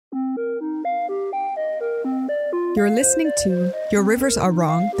You're listening to Your Rivers Are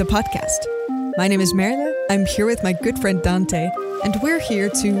Wrong, the podcast. My name is Merle. I'm here with my good friend Dante, and we're here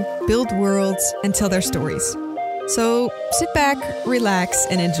to build worlds and tell their stories. So sit back, relax,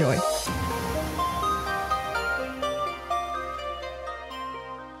 and enjoy.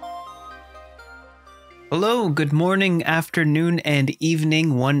 Hello, good morning, afternoon, and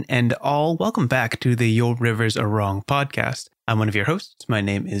evening, one and all. Welcome back to the Your Rivers Are Wrong podcast. I'm one of your hosts. My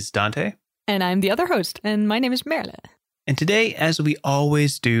name is Dante. And I'm the other host, and my name is Merle. And today, as we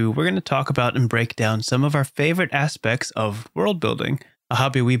always do, we're going to talk about and break down some of our favorite aspects of world building, a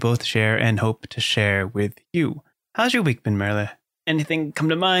hobby we both share and hope to share with you. How's your week been, Merle? Anything come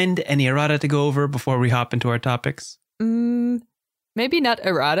to mind? Any errata to go over before we hop into our topics? Maybe not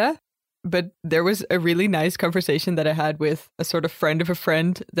errata. But there was a really nice conversation that I had with a sort of friend of a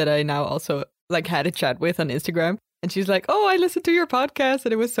friend that I now also had a chat with on Instagram. And she's like, "Oh, I listened to your podcast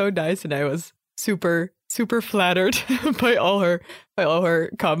and it was so nice." And I was super, super flattered by all her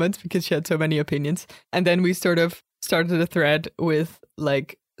comments because she had so many opinions. And then we sort of started a thread with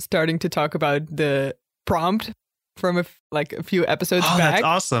starting to talk about the prompt from a few episodes back. That's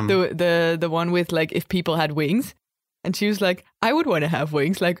awesome. The one with if people had wings. And she was like, "I would want to have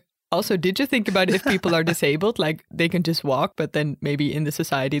wings." Also, did you think about if people are disabled, they can just walk, but then maybe in the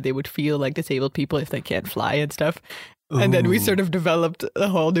society they would feel like disabled people if they can't fly and stuff? Ooh. And then we sort of developed a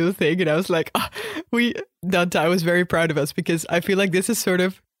whole new thing. And I was like, Dante, I was very proud of us because I feel like this is sort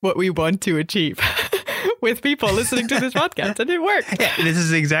of what we want to achieve with people listening to this podcast. And it worked. Yeah, this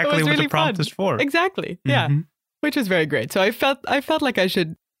is exactly what really the prompt is for. Exactly. Mm-hmm. Yeah. Which was very great. So I felt like I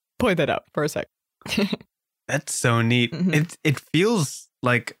should point that out for a sec. That's so neat. Mm-hmm. It feels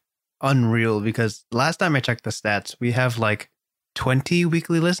like unreal because last time I checked the stats, we have 20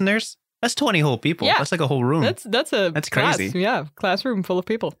 weekly listeners. That's 20 whole people. Yeah. That's like a whole room. That's class. Crazy. Yeah, classroom full of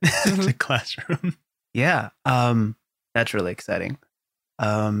people. It's a classroom. Yeah. That's really exciting.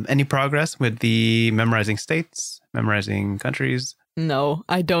 Any progress with the memorizing states, memorizing countries? No,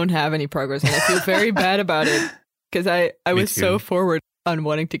 I don't have any progress, and I feel very bad about it because I was so forward on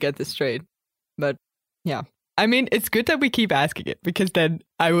wanting to get this straight. But yeah. I mean, it's good that we keep asking it because then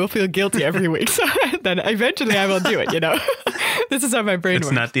I will feel guilty every week. So then eventually I will do it, This is how my brain works.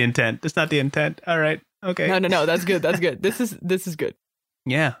 It's not the intent. It's not the intent. All right. Okay. No. That's good. That's good. This is good.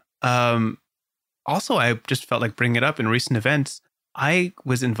 Yeah. Also, I just felt like bringing it up in recent events. I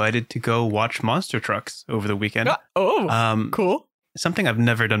was invited to go watch monster trucks over the weekend. Cool. Something I've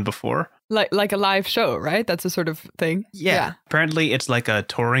never done before. Like a live show, right? That's a sort of thing. Yeah. Apparently, it's like a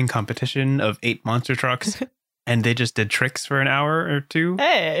touring competition of 8 monster trucks. And they just did tricks for an hour or two.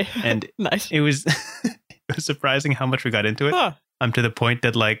 Hey, and nice. It was surprising how much we got into it. Huh. To the point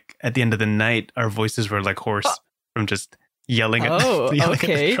that at the end of the night, our voices were hoarse from just yelling at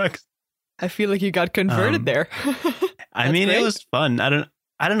the trucks. I feel like you got converted there. I mean, great. It was fun. I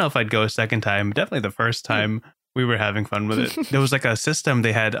don't know if I'd go a second time. Definitely the first time. We were having fun with it. There was a system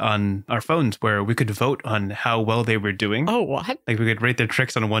they had on our phones where we could vote on how well they were doing. Oh, what? We could rate their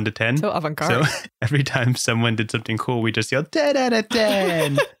tricks on 1 to 10. So avant-garde. So every time someone did something cool, we just yelled 10 out of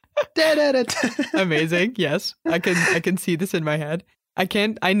 10. 10 out of 10. Amazing. Yes. I can see this in my head.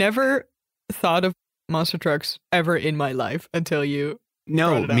 I never thought of monster trucks ever in my life until you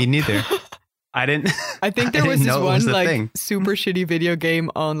No, me neither. I didn't. I think there was this one super shitty video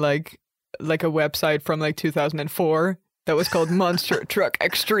game on a website from 2004 that was called Monster Truck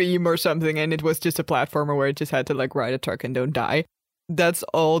Extreme or something, and it was just a platformer where it just had to ride a truck and don't die. That's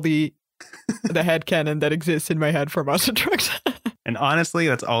all the headcanon that exists in my head for monster trucks. And honestly,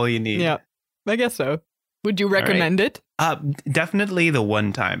 that's all you need. Yeah, I guess so. Would you recommend it? Definitely the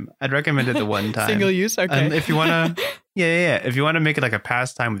one time. I'd recommend it the one time. Single use? Okay. If you want to, yeah. If you want to make it a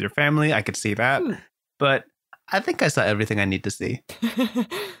pastime with your family, I could see that. But I think I saw everything I need to see.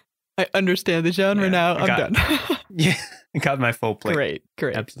 I understand the genre now. I'm done. Yeah, I got my full plate.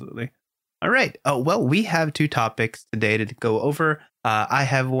 Great. Absolutely. All right. Oh, well, we have 2 topics today to go over. I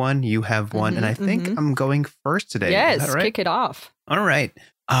have one, you have one, and I think I'm going first today. Yes, is that right? Kick it off. All right.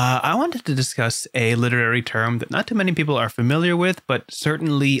 I wanted to discuss a literary term that not too many people are familiar with, but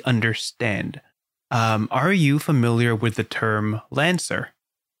certainly understand. Are you familiar with the term Lancer?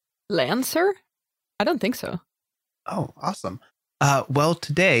 Lancer? I don't think so. Oh, awesome. Well,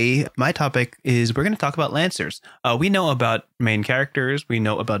 today, my topic is we're going to talk about Lancers. We know about main characters. We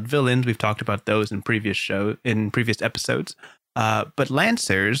know about villains. We've talked about those in previous episodes. But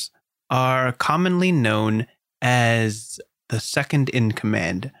Lancers are commonly known as the second in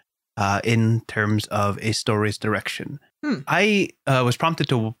command in terms of a story's direction. I was prompted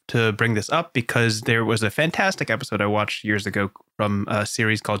to bring this up because there was a fantastic episode I watched years ago from a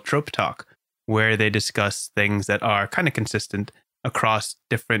series called Trope Talk, where they discuss things that are kind of consistent across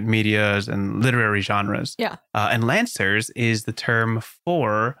different medias and literary genres. Yeah. And Lancers is the term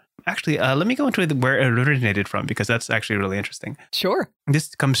for... Actually, let me go into where it originated from, because that's actually really interesting. Sure.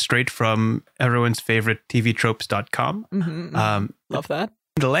 This comes straight from everyone's favorite tvtropes.com. Love that.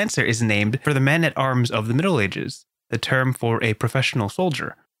 The Lancer is named for the man-at-arms of the Middle Ages, the term for a professional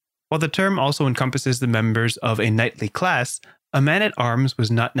soldier. While the term also encompasses the members of a knightly class, a man-at-arms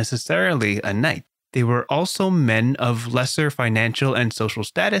was not necessarily a knight. They were also men of lesser financial and social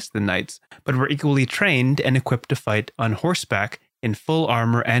status than knights, but were equally trained and equipped to fight on horseback in full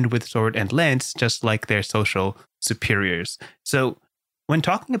armor and with sword and lance, just like their social superiors. So when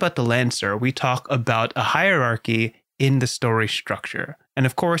talking about the Lancer, we talk about a hierarchy in the story structure. And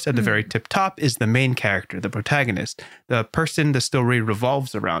of course, at the very tip top is the main character, the protagonist, the person the story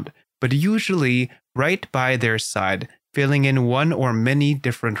revolves around. But usually, right by their side, filling in one or many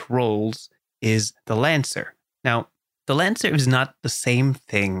different roles, is the Lancer. Now, the Lancer is not the same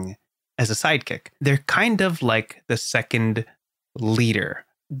thing as a sidekick. They're kind of like the second leader.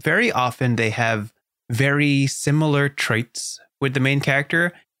 Very often they have very similar traits with the main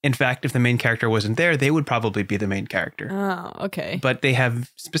character. In fact, if the main character wasn't there, they would probably be the main character. Oh, okay. But they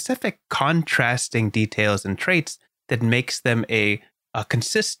have specific contrasting details and traits that makes them a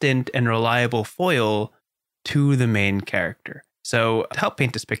consistent and reliable foil to the main character. So to help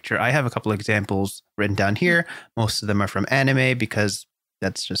paint this picture, I have a couple examples written down here. Most of them are from anime because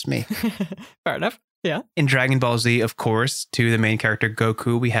that's just me. Fair enough. Yeah. In Dragon Ball Z, of course, to the main character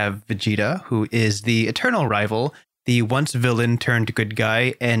Goku, we have Vegeta, who is the eternal rival, the once villain turned good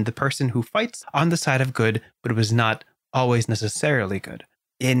guy, and the person who fights on the side of good, but was not always necessarily good.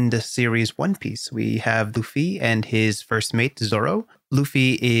 In the series One Piece, we have Luffy and his first mate, Zoro.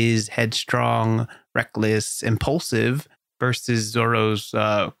 Luffy is headstrong, reckless, impulsive, versus Zoro's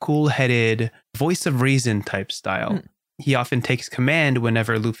cool-headed, voice of reason type style. He often takes command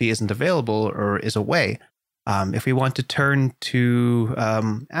whenever Luffy isn't available or is away. If we want to turn to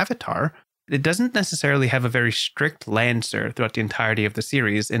Avatar, it doesn't necessarily have a very strict Lancer throughout the entirety of the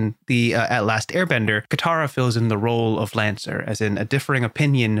series. In the At Last Airbender, Katara fills in the role of Lancer, as in a differing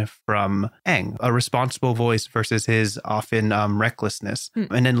opinion from Aang, a responsible voice versus his often recklessness.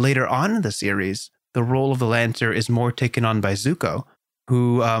 And then later on in the series, the role of the Lancer is more taken on by Zuko,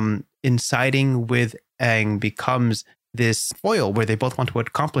 who, in siding with Aang, becomes this foil where they both want to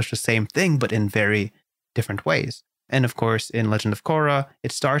accomplish the same thing, but in very different ways. And of course, in Legend of Korra,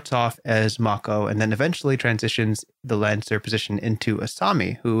 it starts off as Mako and then eventually transitions the Lancer position into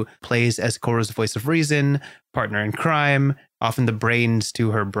Asami, who plays as Korra's voice of reason, partner in crime, often the brains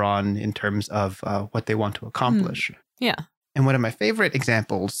to her brawn in terms of what they want to accomplish. Yeah. And one of my favorite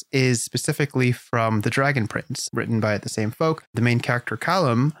examples is specifically from The Dragon Prince, written by the same folk. The main character,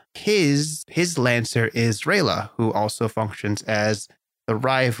 Callum, his Lancer is Rayla, who also functions as the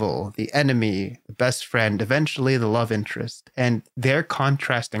rival, the enemy, the best friend, eventually the love interest. And their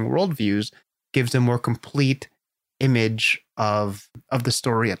contrasting worldviews gives a more complete image of the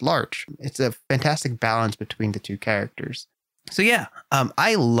story at large. It's a fantastic balance between the two characters. So yeah,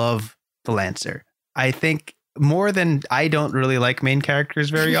 I love the Lancer. I think more than I don't really like main characters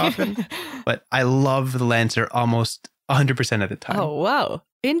very often, but I love the Lancer almost 100% of the time. Oh, wow.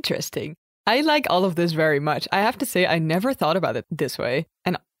 Interesting. I like all of this very much. I have to say, I never thought about it this way.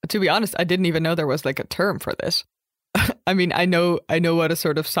 And to be honest, I didn't even know there was like a term for this. I mean, I know what a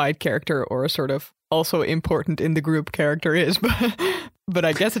sort of side character or a sort of also important in the group character is, but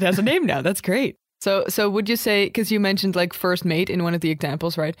I guess it has a name now. That's great. So would you say, because you mentioned like first mate in one of the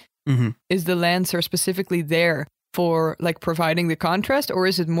examples, right? Mm-hmm. Is the Lancer specifically there for like providing the contrast, or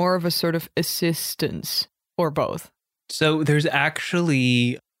is it more of a sort of assistance, or both? So there's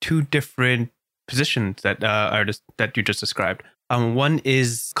actually two different positions that that you just described. One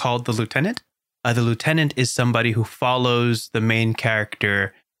is called the lieutenant. The lieutenant is somebody who follows the main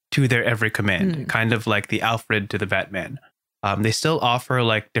character to their every command, kind of like the Alfred to the Batman. They still offer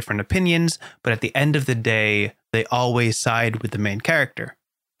like different opinions, but at the end of the day, they always side with the main character.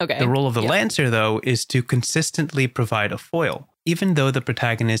 Okay. The role of the Lancer, though, is to consistently provide a foil. Even though the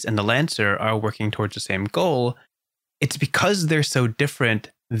protagonist and the Lancer are working towards the same goal, it's because they're so different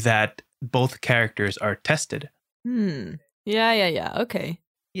that both characters are tested. Yeah. Okay.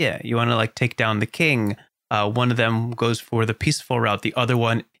 Yeah, you want to like take down the king. One of them goes for the peaceful route. The other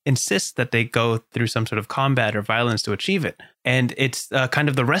one insists that they go through some sort of combat or violence to achieve it. And it's kind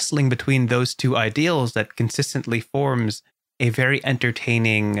of the wrestling between those two ideals that consistently forms a very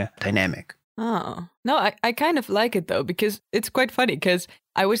entertaining dynamic. Oh, no, I kind of like it though, because it's quite funny, because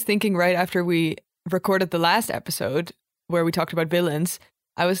I was thinking right after we recorded the last episode where we talked about villains,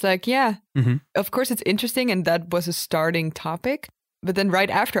 I was like, yeah, Mm-hmm. of course it's interesting, and that was a starting topic. But then right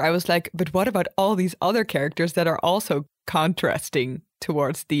after, I was like, but what about all these other characters that are also contrasting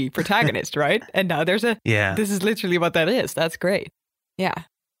towards the protagonist, right? And now there's this is literally what that is. That's great. Yeah.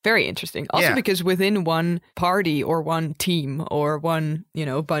 Very interesting. Also because within one party or one team or one,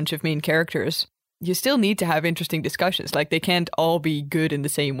 bunch of main characters, you still need to have interesting discussions. Like they can't all be good in the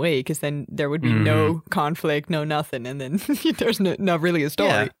same way, because then there would be no conflict, no nothing. And then there's not really a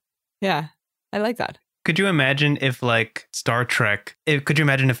story. Yeah. I like that. Could you imagine if like Star Trek, could you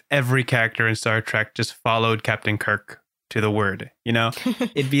imagine if every character in Star Trek just followed Captain Kirk to the word,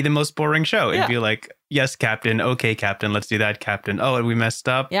 It'd be the most boring show. It'd be like, yes, Captain. Okay, Captain. Let's do that, Captain. Oh, and we messed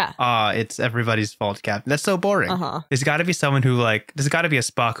up. Yeah. It's everybody's fault, Captain. That's so boring. There's got to be someone who there's got to be a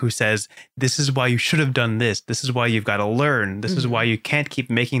Spock who says, this is why you should have done this. This is why you've got to learn. This is why you can't keep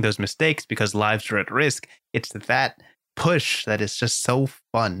making those mistakes because lives are at risk. It's that push that is just so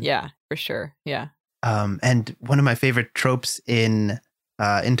fun. Yeah, for sure. Yeah. And one of my favorite tropes in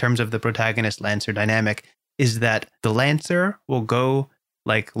terms of the protagonist Lancer dynamic is that the Lancer will go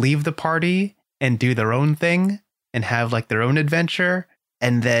leave the party and do their own thing and have their own adventure.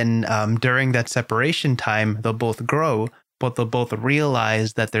 And then during that separation time, they'll both grow, but they'll both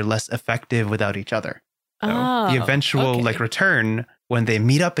realize that they're less effective without each other. So the eventual return when they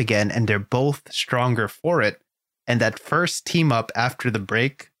meet up again and they're both stronger for it. And that first team up after the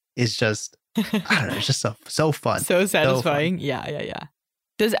break is just, I don't know, it's just so fun. So satisfying. So fun. Yeah.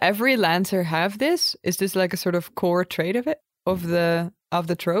 Does every Lancer have this? Is this like a sort of core trait of it, of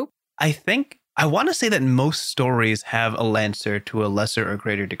the trope? I want to say that most stories have a Lancer to a lesser or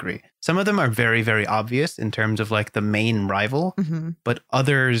greater degree. Some of them are very, very obvious in terms of the main rival, but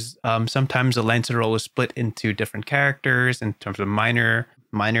others, sometimes the Lancer role is split into different characters in terms of minor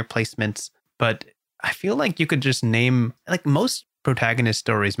placements. But I feel like you could just name, most protagonist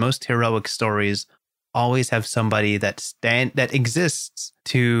stories, most heroic stories always have somebody that exists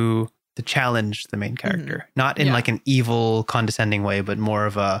to challenge the main character, not in an evil, condescending way, but more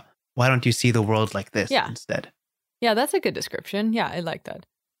of a, why don't you see the world like this instead? Yeah, that's a good description. Yeah, I like that.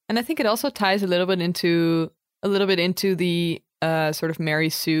 And I think it also ties a little bit into the sort of Mary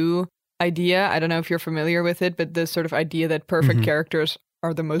Sue idea. I don't know if you're familiar with it, but the sort of idea that perfect characters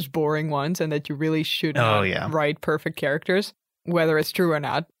are the most boring ones and that you really should not write perfect characters, whether it's true or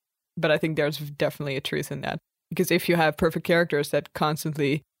not. But I think there's definitely a truth in that. Because if you have perfect characters that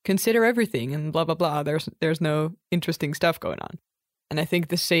constantly consider everything and blah, blah, blah, there's no interesting stuff going on. And I think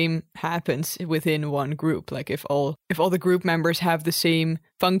the same happens within one group. Like if all the group members have the same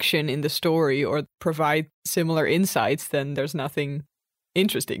function in the story or provide similar insights, then there's nothing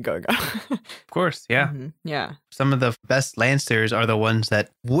interesting going on. Of course, yeah. Yeah. Some of the best Lancers are the ones that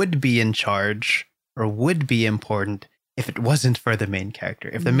would be in charge or would be important if it wasn't for the main character.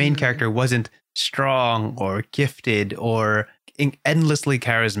 If the main character wasn't strong or gifted or endlessly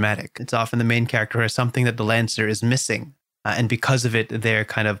charismatic, it's often the main character has something that the Lancer is missing. And because of it, they're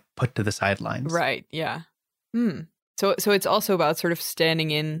kind of put to the sidelines. Right, yeah. So it's also about sort of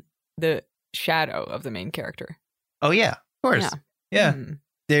standing in the shadow of the main character. Oh, yeah, of course. Yeah.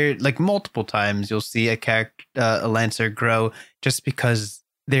 There, multiple times you'll see a Lancer grow just because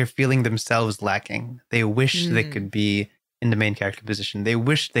they're feeling themselves lacking. They wish they could be in the main character position. They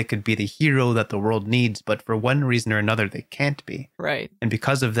wish they could be the hero that the world needs, but for one reason or another, they can't be. Right. And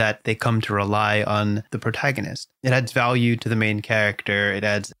because of that, they come to rely on the protagonist. It adds value to the main character. It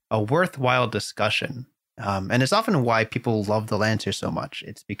adds a worthwhile discussion. And it's often why people love the Lancer so much.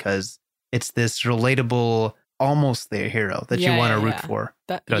 It's because it's this relatable, almost their hero that you want to root for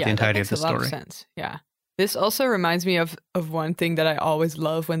throughout the entirety of the story. That makes a lot of sense. Yeah. This also reminds me of one thing that I always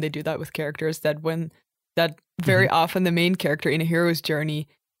love when they do that with characters, that very often the main character in a hero's journey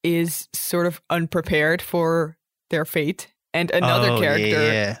is sort of unprepared for their fate. And another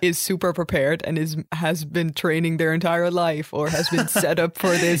character is super prepared and has been training their entire life or has been set up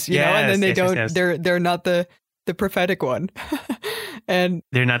for this, you know, and then they're not the prophetic one. And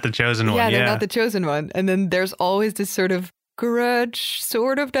they're not the chosen one. Yeah, they're not the chosen one. And then there's always this sort of grudge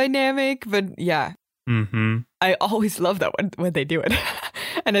sort of dynamic, but yeah. I always love that when they do it.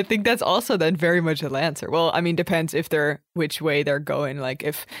 And I think that's also then very much a Lancer. Well, I mean, depends which way they're going. Like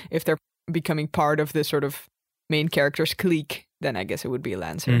if they're becoming part of the sort of main character's clique, then I guess it would be a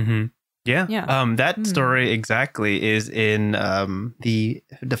Lancer. Yeah. That story exactly is in the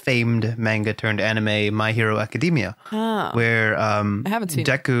famed manga turned anime My Hero Academia, where I haven't seen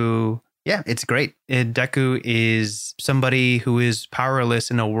Deku. Yeah, it's great. Deku is somebody who is powerless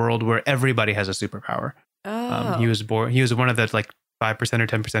in a world where everybody has a superpower. He was one of the 5% or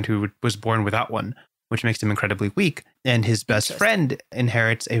 10% who was born without one. which makes him incredibly weak. And his best friend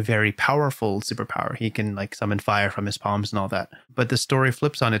inherits a very powerful superpower. He can like summon fire from his palms and all that. But the story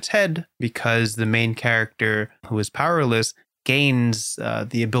flips on its head because the main character, who is powerless, gains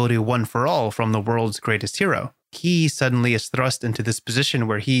the ability one for all from the world's greatest hero. He suddenly is thrust into this position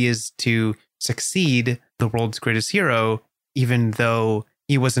where he is to succeed the world's greatest hero, even though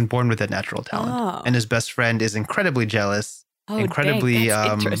he wasn't born with that natural talent. Oh. And his best friend is incredibly jealous, incredibly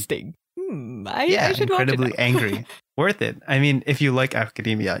that's interesting. I should incredibly watch it angry. Worth it. I mean, if you like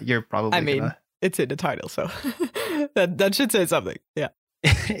academia, you're probably gonna... it's in the title, so that should say something. Yeah.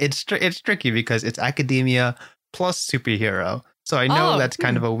 It's tricky because it's academia plus superhero. So I know that's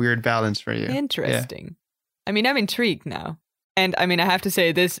kind of a weird balance for you. Interesting. Yeah. I mean, I'm intrigued now. And I mean, I have to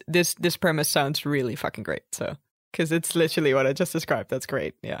say this premise sounds really fucking great. So, because it's literally what I just described. That's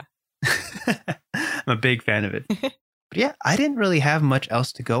great. Yeah. I'm a big fan of it. But yeah, I didn't really have much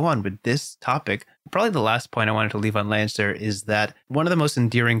else to go on with this topic. Probably the last point I wanted to leave on Lancer is that one of the most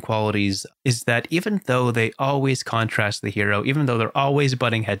endearing qualities is that even though they always contrast the hero, even though they're always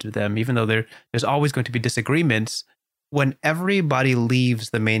butting heads with them, even though there's always going to be disagreements, when everybody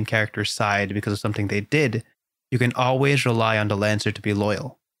leaves the main character's side because of something they did, you can always rely on the Lancer to be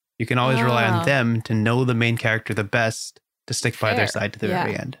loyal. You can always rely on them to know the main character the best, to stick by their side to the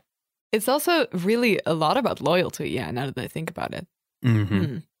very end. It's also really a lot about loyalty, now that I think about it.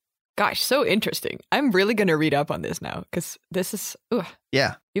 Mm-hmm. Gosh, so interesting. I'm really going to read up on this now, because this is...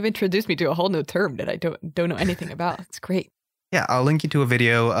 Yeah. You've introduced me to a whole new term that I don't know anything about. It's great. Yeah, I'll link you to a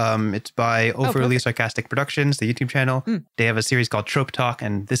video. It's by Overly Sarcastic Productions, the YouTube channel. They have a series called Trope Talk,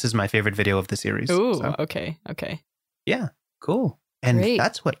 and this is my favorite video of the series. Oh, okay. Yeah, cool. And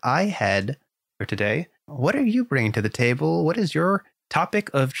that's what I had for today. What are you bringing to the table? What is your topic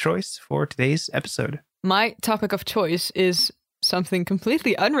of choice for today's episode? My topic of choice is something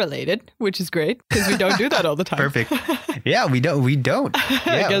completely unrelated, which is great, because we don't do that all the time. Perfect. Yeah, we don't. Yeah,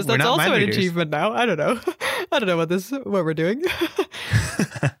 I guess that's also an achievement now. I don't know. I don't know what we're doing.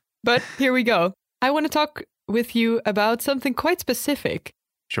 But here we go. I want to talk with you about something quite specific.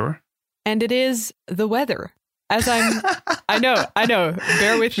 Sure. And it is the weather. As I know.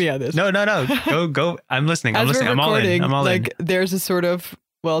 Bear with me on this. No. Go. I'm listening. I'm all in. I'm all in. There's a sort of,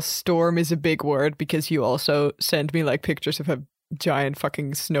 storm is a big word because you also sent me pictures of a giant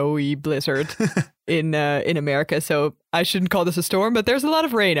fucking snowy blizzard in America. So I shouldn't call this a storm, but there's a lot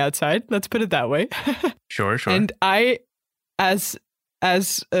of rain outside. Let's put it that way. Sure. And I, as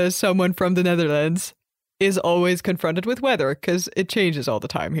someone from the Netherlands, is always confronted with weather because it changes all the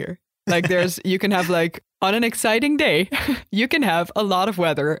time here. You can have on an exciting day, you can have a lot of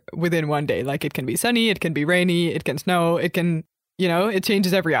weather within one day. It can be sunny, it can be rainy, it can snow, it can, it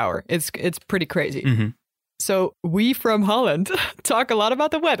changes every hour. It's pretty crazy. Mm-hmm. So we from Holland talk a lot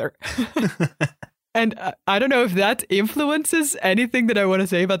about the weather. And I don't know if that influences anything that I want to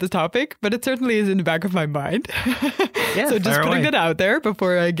say about this topic, but it certainly is in the back of my mind. Yeah, so just putting it out there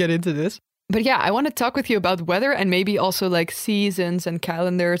before I get into this. But yeah, I want to talk with you about weather and maybe also seasons and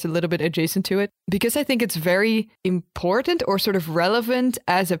calendars a little bit adjacent to it, because I think it's very important or sort of relevant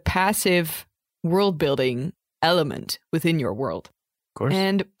as a passive world building element within your world. Of course.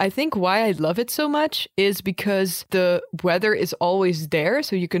 And I think why I love it so much is because the weather is always there.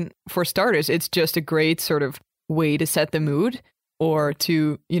 So you can, for starters, it's just a great sort of way to set the mood. Or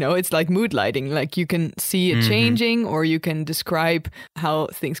to, it's like mood lighting. You can see it changing, or you can describe how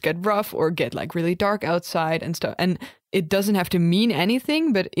things get rough or get really dark outside and stuff. And it doesn't have to mean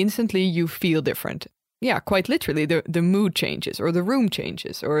anything, but instantly you feel different. Yeah, quite literally, the mood changes, or the room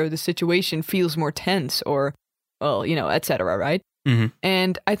changes, or the situation feels more tense, or, etc., right? Mm-hmm.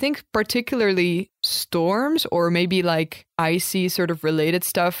 And I think particularly storms, or maybe icy sort of related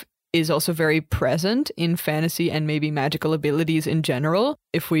stuff, is also very present in fantasy and maybe magical abilities in general.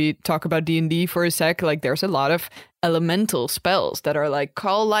 If we talk about D&D for a sec, there's a lot of elemental spells that are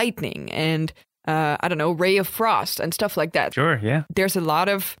call lightning and, ray of frost and stuff like that. Sure, yeah. There's a lot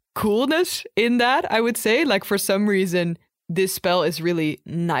of coolness in that, I would say. For some reason, this spell is really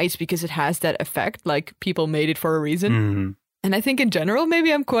nice because it has that effect. People made it for a reason. Mm-hmm. And I think in general,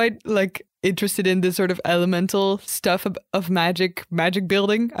 maybe I'm quite interested in this sort of elemental stuff of magic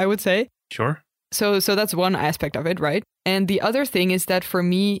building, I would say. Sure. So that's one aspect of it, right? And the other thing is that for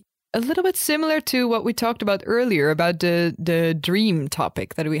me, a little bit similar to what we talked about earlier about the dream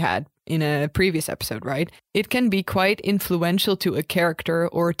topic that we had in a previous episode, right? It can be quite influential to a character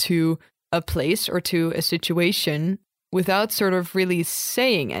or to a place or to a situation without sort of really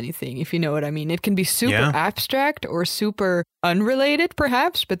saying anything, if you know what I mean. It can be super abstract or super unrelated,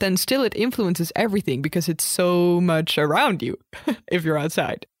 perhaps, but then still it influences everything because it's so much around you if you're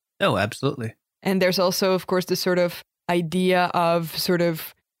outside. Oh, absolutely. And there's also, of course, this sort of idea of sort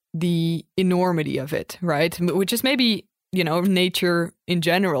of the enormity of it, right? Which is maybe, nature in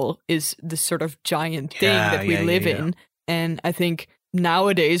general is this sort of giant thing that we live in. And I think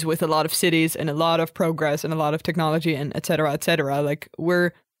nowadays with a lot of cities and a lot of progress and a lot of technology and et cetera, like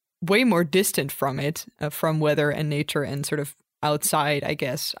we're way more distant from it, from weather and nature and sort of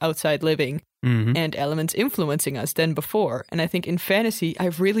outside living and elements influencing us than before. And I think in fantasy, I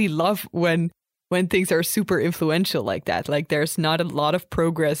really love when things are super influential like that. Like there's not a lot of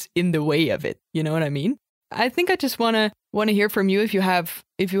progress in the way of it. You know what I mean? I think I just want to hear from you if you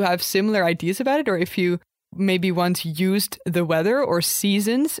have similar ideas about it, or if you maybe once used the weather or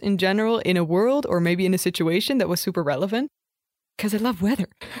seasons in general in a world or maybe in a situation that was super relevant. Because I love weather.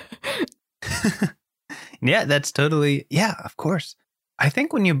 Yeah, that's totally. Yeah, of course. I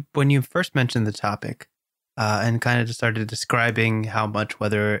think when you first mentioned the topic and kind of just started describing how much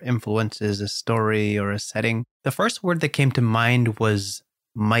weather influences a story or a setting, the first word that came to mind was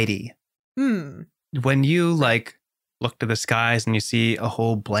mighty. When you look to the skies and you see a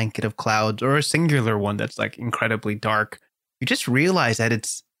whole blanket of clouds or a singular one that's like incredibly dark, you just realize that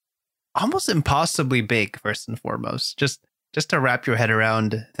it's almost impossibly big, first and foremost. Just to wrap your head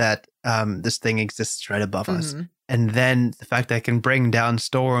around that this thing exists right above us. And then the fact that it can bring down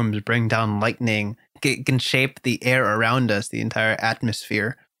storms, bring down lightning, it can shape the air around us, the entire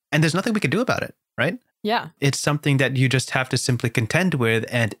atmosphere. And there's nothing we can do about it, right? Yeah. It's something that you just have to simply contend with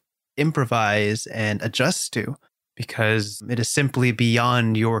and improvise and adjust to, because it is simply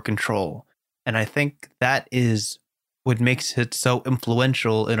beyond your control. And I think that is what makes it so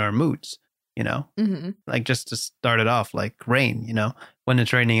influential in our moods. Like just to start it off, like rain, when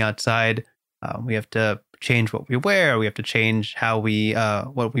it's raining outside, we have to change what we wear. We have to change how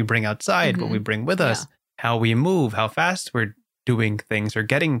what we bring outside, what we bring with us, how we move, how fast we're doing things or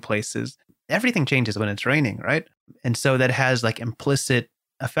getting places. Everything changes when it's raining, right? And so that has like implicit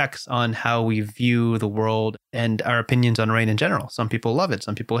effects on how we view the world and our opinions on rain in general. Some people love it.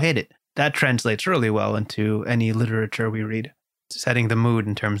 Some people hate it. That translates really well into any literature we read, setting the mood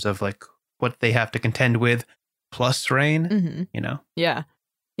in terms of like what they have to contend with plus rain, Yeah. Yeah.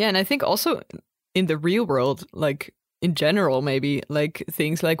 And I think also in the real world, like in general, maybe like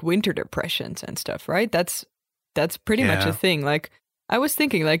things like winter depressions and stuff, right? That's pretty much a thing. Like I was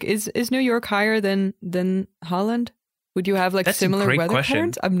thinking, like, is New York higher than Holland? Would you have like That's similar a great weather question.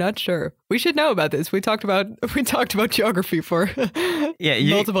 patterns? I'm not sure. We should know about this. We talked about geography for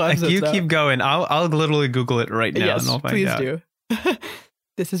multiple episodes. You keep going. I'll literally Google it right now. Yes, and I'll find please out. do.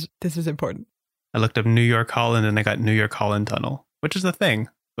 This is important. I looked up New York, Holland, and I got New York, Holland Tunnel, which is the thing,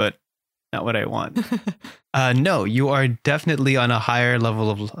 but not what I want. No, you are definitely on a higher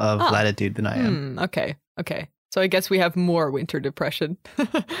level of latitude than I am. Okay. So I guess we have more winter depression.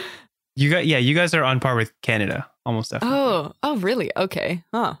 You guys are on par with Canada, almost definitely. Oh, really? Okay.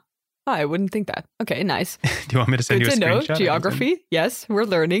 Huh. Oh, I wouldn't think that. Okay, nice. Do you want me to send Good you a to know. screenshot? Geography. Yes, we're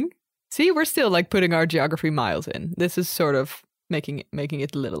learning. See, we're still like putting our geography miles in. This is sort of making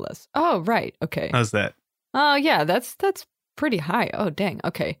it a little less. Oh, right. Okay. How's that? Oh, yeah. That's pretty high. Oh, dang.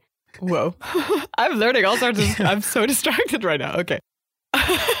 Okay. Whoa. I'm learning all sorts of. I'm so distracted right now. Okay.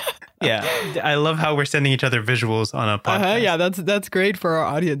 Yeah, I love how we're sending each other visuals on a podcast. Yeah, that's great for our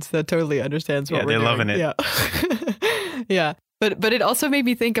audience that totally understands what we're doing. Yeah, they're loving it. Yeah. Yeah. But it also made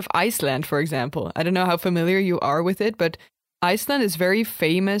me think of Iceland, for example. I don't know how familiar you are with it, but Iceland is very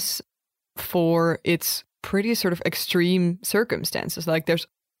famous for its pretty sort of extreme circumstances. Like there's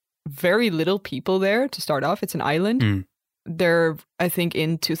very little people there to start off. It's an island. There, I think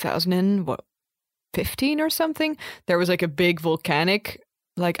in 2015 or something, there was like a big volcanic,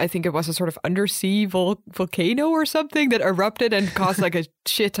 like I think it was a sort of undersea volcano or something that erupted and caused like a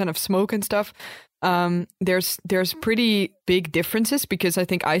shit ton of smoke and stuff. There's pretty big differences because I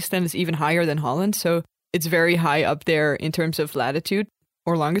think Iceland is even higher than Holland, so it's very high up there in terms of latitude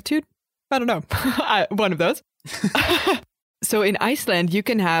or longitude. I don't know, one of those. So in Iceland, you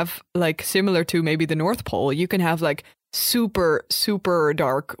can have like similar to maybe the North Pole, you can have like super, super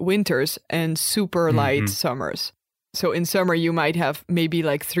dark winters and super light summers. So in summer, you might have maybe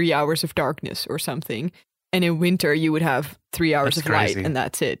like 3 hours of darkness or something. And in winter, you would have 3 hours of light and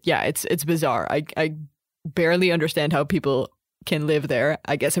that's it. Yeah, it's bizarre. I barely understand how people can live there.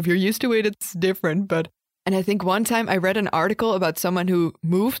 I guess if you're used to it, it's different. And I think one time I read an article about someone who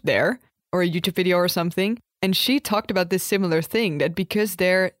moved there or a YouTube video or something. And she talked about this similar thing, that because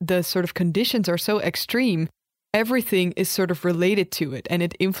the sort of conditions are so extreme, everything is sort of related to it. And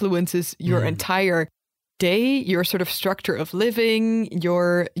it influences your entire day, your sort of structure of living,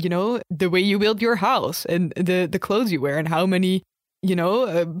 your, the way you build your house and the clothes you wear and how many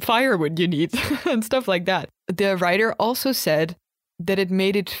firewood you need and stuff like that. The writer also said that it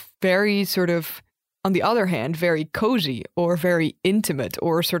made it very sort of, on the other hand, very cozy or very intimate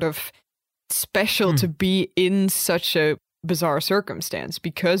or sort of special to be in such a bizarre circumstance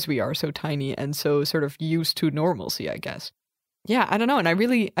because we are so tiny and so sort of used to normalcy, I guess. Yeah, I don't know. And I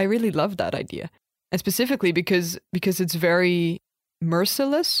really love that idea. And specifically because it's very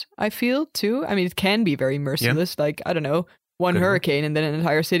merciless, I feel, too. I mean, it can be very merciless. Yeah. Like, I don't know, one hurricane and then an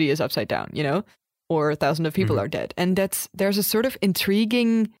entire city is upside down, or 1,000 of people are dead. And there's a sort of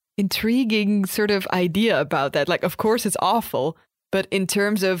intriguing sort of idea about that. Like, of course, it's awful, but in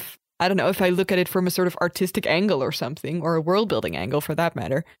terms of, I don't know, if I look at it from a sort of artistic angle or something, or a world building angle for that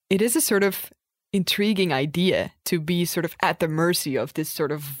matter, it is a sort of intriguing idea to be sort of at the mercy of this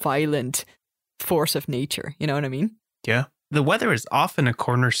sort of violent force of nature. You know what I mean? Yeah. The weather is often a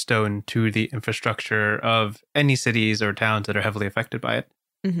cornerstone to the infrastructure of any cities or towns that are heavily affected by it.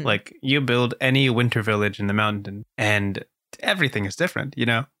 Mm-hmm. Like, you build any winter village in the mountain and everything is different,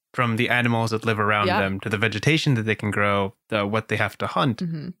 from the animals that live around them to the vegetation that they can grow, what they have to hunt,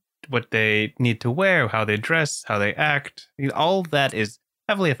 what they need to wear, how they dress, how they act. All that is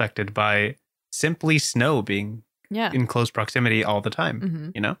heavily affected by simply snow being in close proximity all the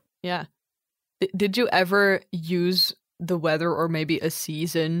time, Yeah. Did you ever use the weather or maybe a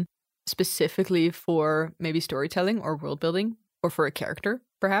season specifically for maybe storytelling or world building or for a character,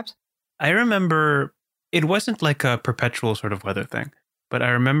 perhaps? I remember it wasn't like a perpetual sort of weather thing, but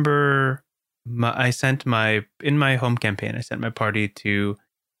I remember in my home campaign, I sent my party to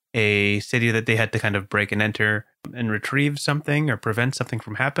a city that they had to kind of break and enter and retrieve something or prevent something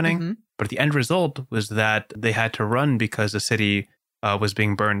from happening. Mm-hmm. But the end result was that they had to run because the city was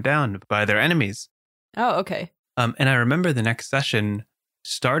being burned down by their enemies. Oh, okay. And I remember the next session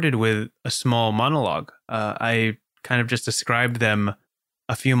started with a small monologue. I kind of just described them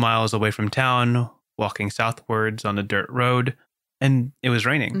a few miles away from town, walking southwards on a dirt road, and it was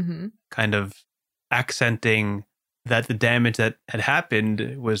raining, kind of accenting that the damage that had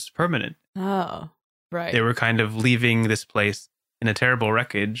happened was permanent. Oh, right. They were kind of leaving this place in a terrible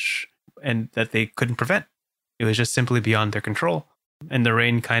wreckage and that they couldn't prevent. It was just simply beyond their control. And the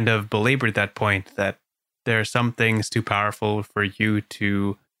rain kind of belabored that point that there are some things too powerful for you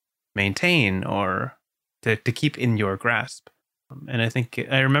to maintain or to keep in your grasp. And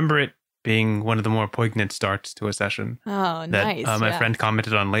I remember it being one of the more poignant starts to a session. Oh, nice. That my friend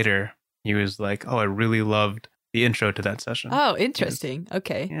commented on later. He was like, "Oh, I really loved the intro to that session." Oh, interesting.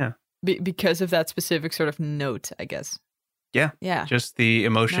 Okay. Yeah. Because of that specific sort of note, I guess. Yeah. Yeah. Just the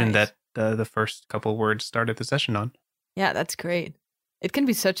emotion that the first couple words started the session on. Yeah, that's great. It can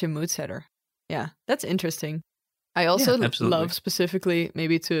be such a mood setter. Yeah, that's interesting. I also love specifically,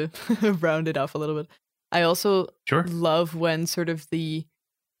 maybe to round it off a little bit, I also love when sort of the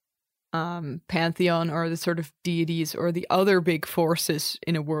pantheon or the sort of deities or the other big forces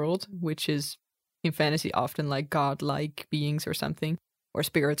in a world, which is in fantasy often like godlike beings or something, or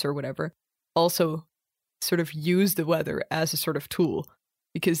spirits or whatever, also sort of use the weather as a sort of tool,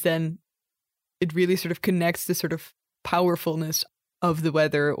 because then it really sort of connects the sort of powerfulness of the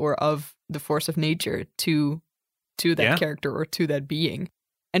weather or of the force of nature to that character or to that being.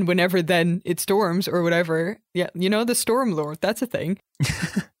 And whenever then it storms or whatever, the Storm Lord, that's a thing.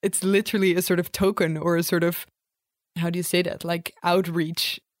 It's literally a sort of token or a sort of, how do you say that? Like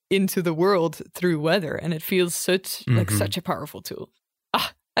outreach into the world through weather. And it feels such a powerful tool.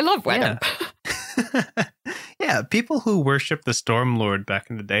 I love weather. Yeah, people who worship the Storm Lord back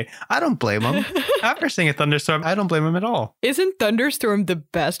in the day, I don't blame them. After seeing a thunderstorm, I don't blame them at all. Isn't thunderstorm the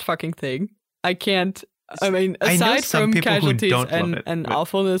best fucking thing? Aside from casualties and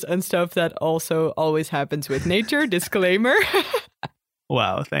awfulness and stuff that also always happens with nature, disclaimer.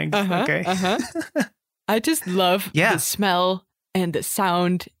 Wow, thanks. Okay. I just love the smell and the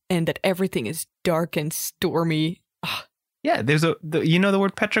sound and that everything is dark and stormy. Yeah, there's the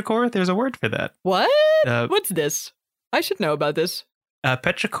word petrichor? There's a word for that. What? What's this? I should know about this.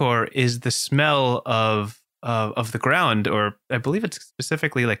 Petrichor is the smell of the ground, or I believe it's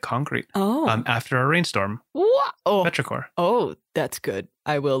specifically like concrete. After a rainstorm. What? Oh, petrichor. Oh, that's good.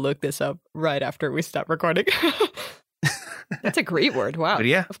 I will look this up right after we stop recording. That's a great word. Wow. But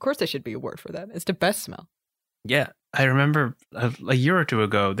yeah, of course there should be a word for that. It's the best smell. Yeah, I remember a year or two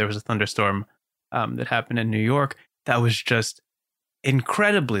ago there was a thunderstorm that happened in New York that was just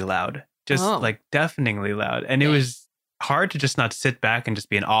incredibly loud, just like deafeningly loud, and it was hard to just not sit back and just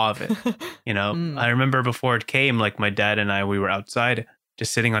be in awe of it. I remember before it came, like my dad and we were outside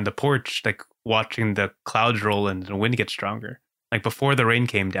just sitting on the porch, like watching the clouds roll and the wind get stronger, like before the rain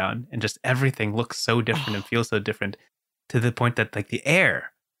came down, and just everything looks so different and feels so different. to the point that like the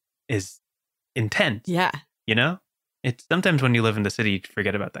air is intense. Yeah. You know? It's sometimes when you live in the city, you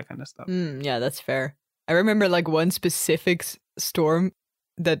forget about that kind of stuff. Yeah, that's fair. I remember like one specific storm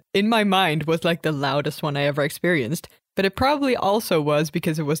that in my mind was like the loudest one I ever experienced. But it probably also was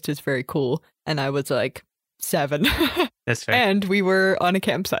because it was just very cool. And I was like 7. That's fair. And we were on a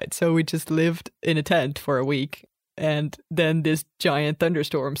campsite. So we just lived in a tent for a week. And then this giant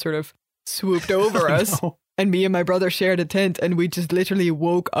thunderstorm sort of swooped over us. No. And me and my brother shared a tent. And we just literally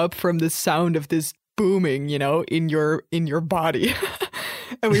woke up from the sound of this booming, you know, in your body.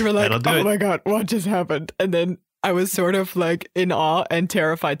 And we were like, oh my God, what just happened? And then I was sort of like in awe and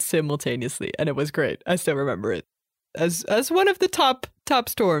terrified simultaneously. And it was great. I still remember it as one of the top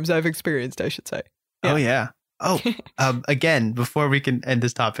storms I've experienced, I should say. Yeah. Oh, yeah. Oh, again, before we can end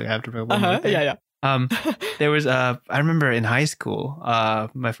this topic, I have to remember one more thing. Yeah. There was, I remember in high school,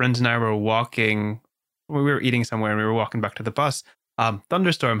 my friends and I were walking, we were eating somewhere and we were walking back to the bus.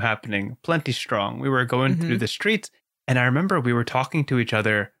 Thunderstorm happening, plenty strong. We were going through the streets, and I remember we were talking to each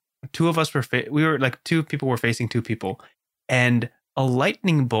other. Two of us were, we were like 2 people were facing 2 people, and a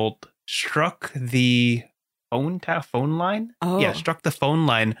lightning bolt struck the phone line. Oh. Yeah, struck the phone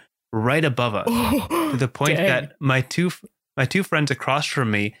line right above us to the point that my two friends across from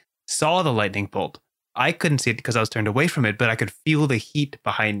me saw the lightning bolt. I couldn't see it because I was turned away from it, but I could feel the heat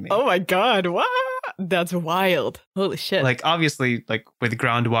behind me. Oh my God. What? That's wild. Holy shit. Like, obviously, like with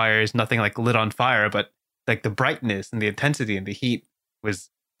ground wires, nothing like lit on fire, but like the brightness and the intensity and the heat was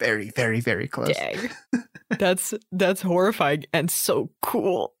very, very, very close. Dang. That's horrifying and so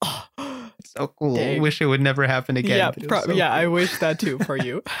cool. So cool. Dang. Wish it would never happen again. Yeah, Cool. I wish that too for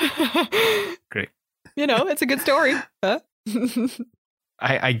you. Great. You know, it's a good story. Huh?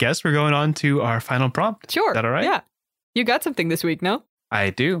 I guess we're going on to our final prompt. Sure. Is that all right? Yeah. You got something this week, no?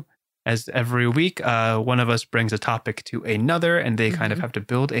 I do. As every week, one of us brings a topic to another, and they kind of have to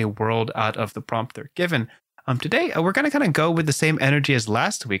build a world out of the prompt they're given. Today, we're going to kind of go with the same energy as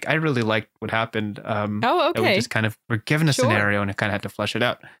last week. I really liked what happened. Okay. We just kind of were given a scenario and it kind of had to flesh it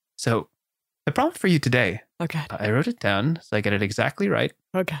out. So the prompt for you today, okay. I wrote it down so I get it exactly right.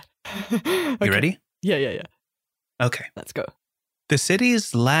 Okay. You ready? Yeah. Okay. Let's go. The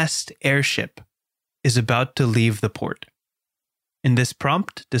city's last airship is about to leave the port. In this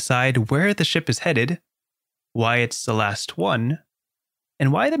prompt, decide where the ship is headed, why it's the last one,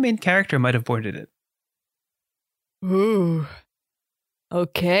 and why the main character might have boarded it. Ooh.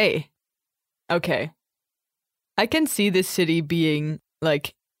 Okay. I can see this city being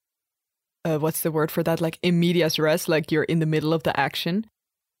like, what's the word for that? Like in medias res, like you're in the middle of the action.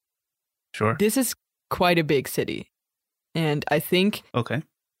 Sure. This is quite a big city. And I think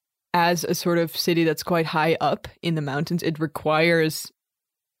as a sort of city that's quite high up in the mountains, it requires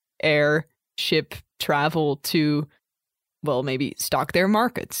airship travel to, well, maybe stock their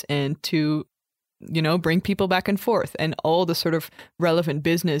markets and to, you know, bring people back and forth. And all the sort of relevant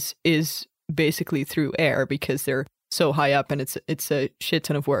business is basically through air because they're so high up, and it's a shit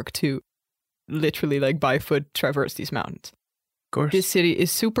ton of work to literally like by foot traverse these mountains. Of course. This city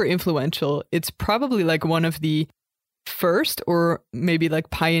is super influential. It's probably like one of the first or maybe like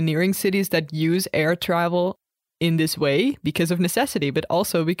pioneering cities that use air travel in this way because of necessity, but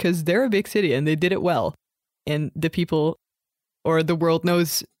also because they're a big city and they did it well. And the people or the world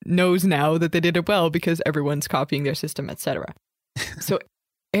knows now that they did it well because everyone's copying their system, etc. So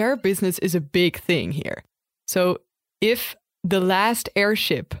air business is a big thing here. So if the last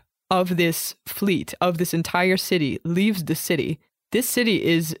airship of this fleet, of this entire city, leaves the city, this city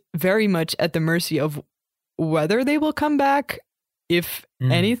is very much at the mercy of whether they will come back. If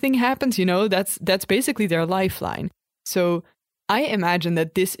anything happens, you know, that's basically their lifeline. So I imagine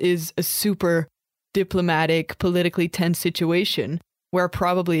that this is a super diplomatic, politically tense situation where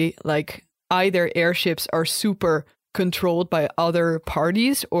probably like either airships are super controlled by other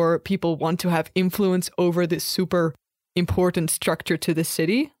parties or people want to have influence over this super important structure to the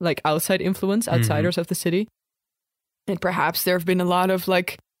city, like outside influence, outsiders of the city. And perhaps there have been a lot of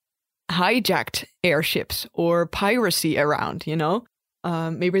like hijacked airships or piracy around, you know?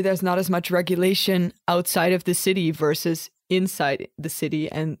 Maybe there's not as much regulation outside of the city versus inside the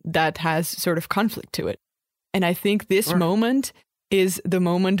city, and that has sort of conflict to it. And I think this moment is the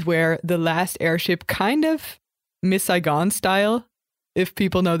moment where the last airship, kind of Miss Saigon style, if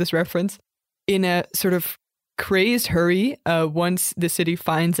people know this reference, in a sort of crazed hurry, once the city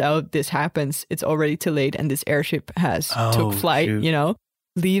finds out this happens, it's already too late and this airship has took flight, you know,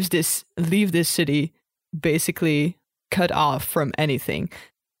 leave this city basically cut off from anything.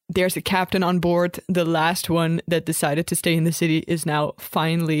 There's a captain on board. The last one that decided to stay in the city is now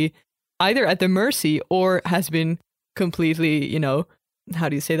finally either at the mercy or has been completely, how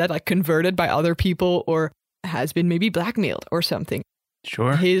do you say that? Like converted by other people or has been maybe blackmailed or something.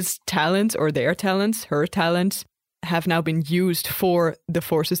 Sure. His talents or their talents, her talents, have now been used for the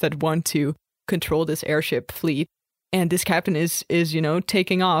forces that want to control this airship fleet. And this captain is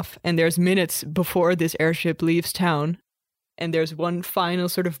taking off, and there's minutes before this airship leaves town. And there's one final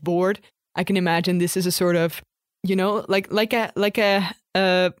sort of board. I can imagine this is a sort of, like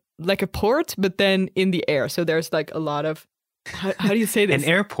a port, but then in the air. So there's like a lot of, how do you say this? An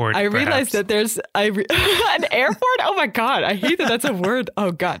airport. I realized that there's an airport. Oh my God, I hate that. That's a word.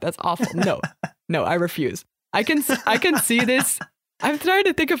 Oh God, that's awful. No, I refuse. I can see this. I'm trying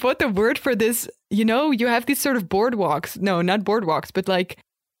to think of what the word for this. You have these sort of boardwalks. No, not boardwalks, but like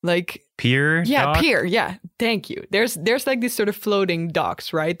pier. Yeah, dock? pier. Yeah, thank you. There's like these sort of floating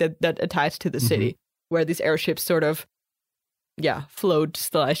docks, right? That attach to the city where these airships sort of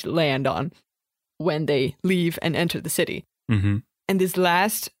float/land on when they leave and enter the city. Mm-hmm. And this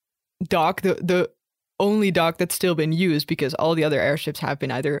last dock, the only dock that's still been used because all the other airships have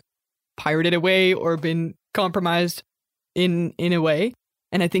been either pirated away or been compromised in a way.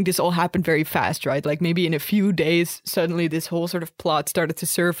 And I think this all happened very fast, right? Like maybe in a few days, suddenly this whole sort of plot started to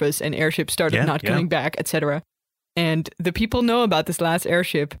surface and airships started not coming back, etc. And the people know about this last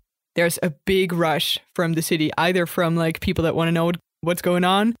airship. There's a big rush from the city, either from like people that want to know what's going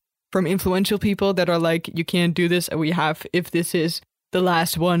on, from influential people that are like, you can't do this. If this is the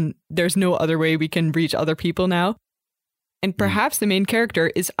last one, there's no other way we can reach other people now. And perhaps the main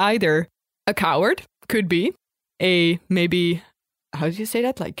character is either a coward, could be, maybe, how do you say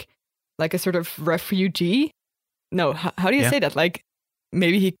that? Like a sort of refugee? No, how do you say that? Like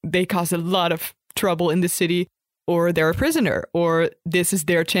maybe they cause a lot of trouble in the city, or they're a prisoner, or this is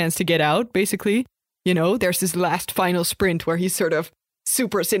their chance to get out, basically. There's this last final sprint where he's sort of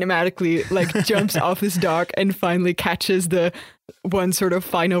super cinematically like jumps off this dock and finally catches the one sort of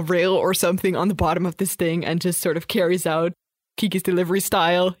final rail or something on the bottom of this thing and just sort of carries out Kiki's Delivery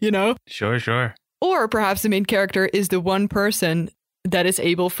style, Sure. Or perhaps the main character is the one person that is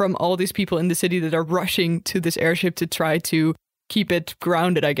able, from all these people in the city that are rushing to this airship to try to keep it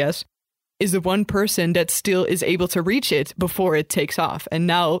grounded, I guess, is the one person that still is able to reach it before it takes off. And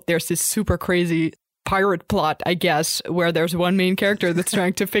now there's this super crazy pirate plot, I guess, where there's one main character that's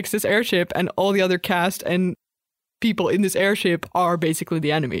trying to fix this airship and all the other cast and people in this airship are basically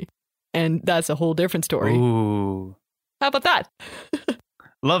the enemy. And that's a whole different story. Ooh. How about that?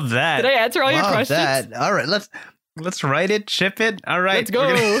 Love that. Did I answer all your questions? That. All right, let's write it, ship it. All right. Let's go.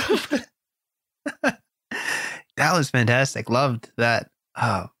 That was fantastic. Loved that.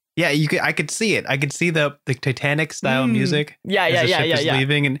 Oh. Yeah, I could see it. I could see the Titanic style music. Yeah.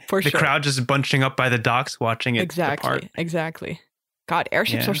 Leaving and for the crowd just bunching up by the docks watching it depart. Exactly. God,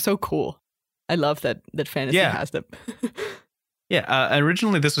 airships are so cool. I love that fantasy has them.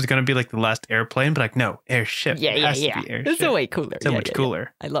 Originally this was going to be like the last airplane, but like no, airship. Yeah. This is way cooler. So much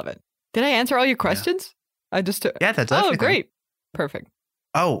cooler. I love it. Did I answer all your questions? I just yeah, that's everything. Oh, great, perfect.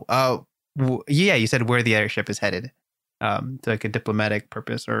 You said where the airship is headed. To like a diplomatic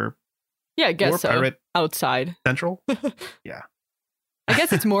purpose or I guess so. Pirate Outside Central. Yeah, I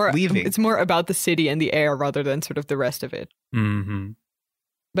guess it's more leaving. It's more about the city and the air rather than sort of the rest of it. Mm-hmm.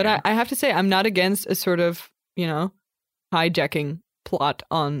 But I have to say I'm not against a sort of hijacking plot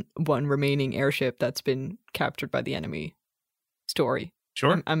on one remaining airship that's been captured by the enemy story.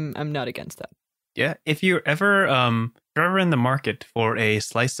 Sure, I'm not against that. Yeah, if you're ever in the market for a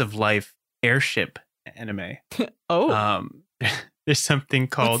slice of life airship anime. There's something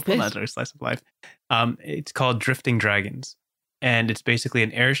called not a slice of life. It's called Drifting Dragons, and it's basically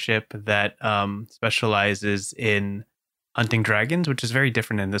an airship that specializes in hunting dragons, which is very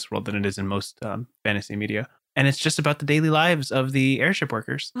different in this world than it is in most fantasy media. And it's just about the daily lives of the airship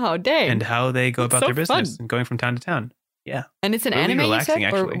workers. Oh, dang! And how they go about their business and going from town to town. Yeah, and it's an really anime, relaxing,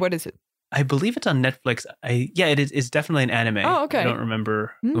 you said? Or what is it? I believe it's on Netflix. It is. It's definitely an anime. Oh, okay. I don't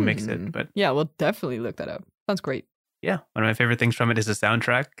remember who makes it, but yeah, we'll definitely look that up. Sounds great. Yeah, one of my favorite things from it is the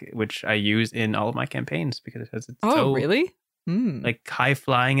soundtrack, which I use in all of my campaigns because it's so really like high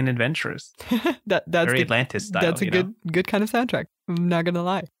flying and adventurous. that's very good. Atlantis style. That's a good kind of soundtrack. I'm not gonna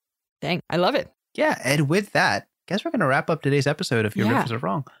lie. Dang, I love it. Yeah, and with that, I guess we're gonna wrap up today's episode of Your Rivers Are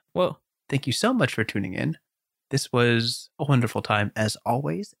Wrong. Whoa! Thank you so much for tuning in. This was a wonderful time as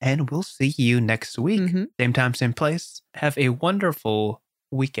always, and we'll see you next week. Mm-hmm. Same time, same place. Have a wonderful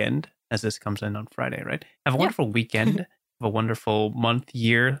weekend, as this comes in on Friday, right? Have a wonderful weekend, have a wonderful month,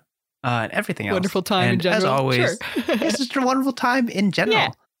 year, and everything else. Wonderful time in general. As always, sure. It's just a wonderful time in general.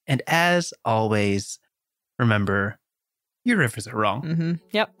 Yeah. And as always, remember, your rivers are wrong. Mm-hmm.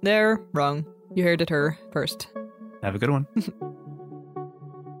 Yep, they're wrong. You heard it her first. Have a good one.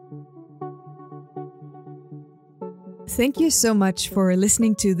 Thank you so much for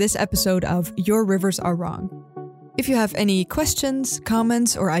listening to this episode of Your Rivers Are Wrong. If you have any questions,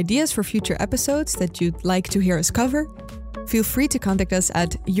 comments, or ideas for future episodes that you'd like to hear us cover, feel free to contact us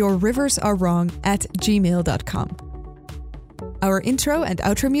at yourriversarewrong@gmail.com. Our intro and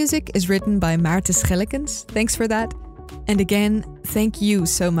outro music is written by Maarten Schellekens. Thanks for that. And again, thank you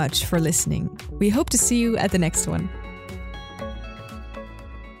so much for listening. We hope to see you at the next one.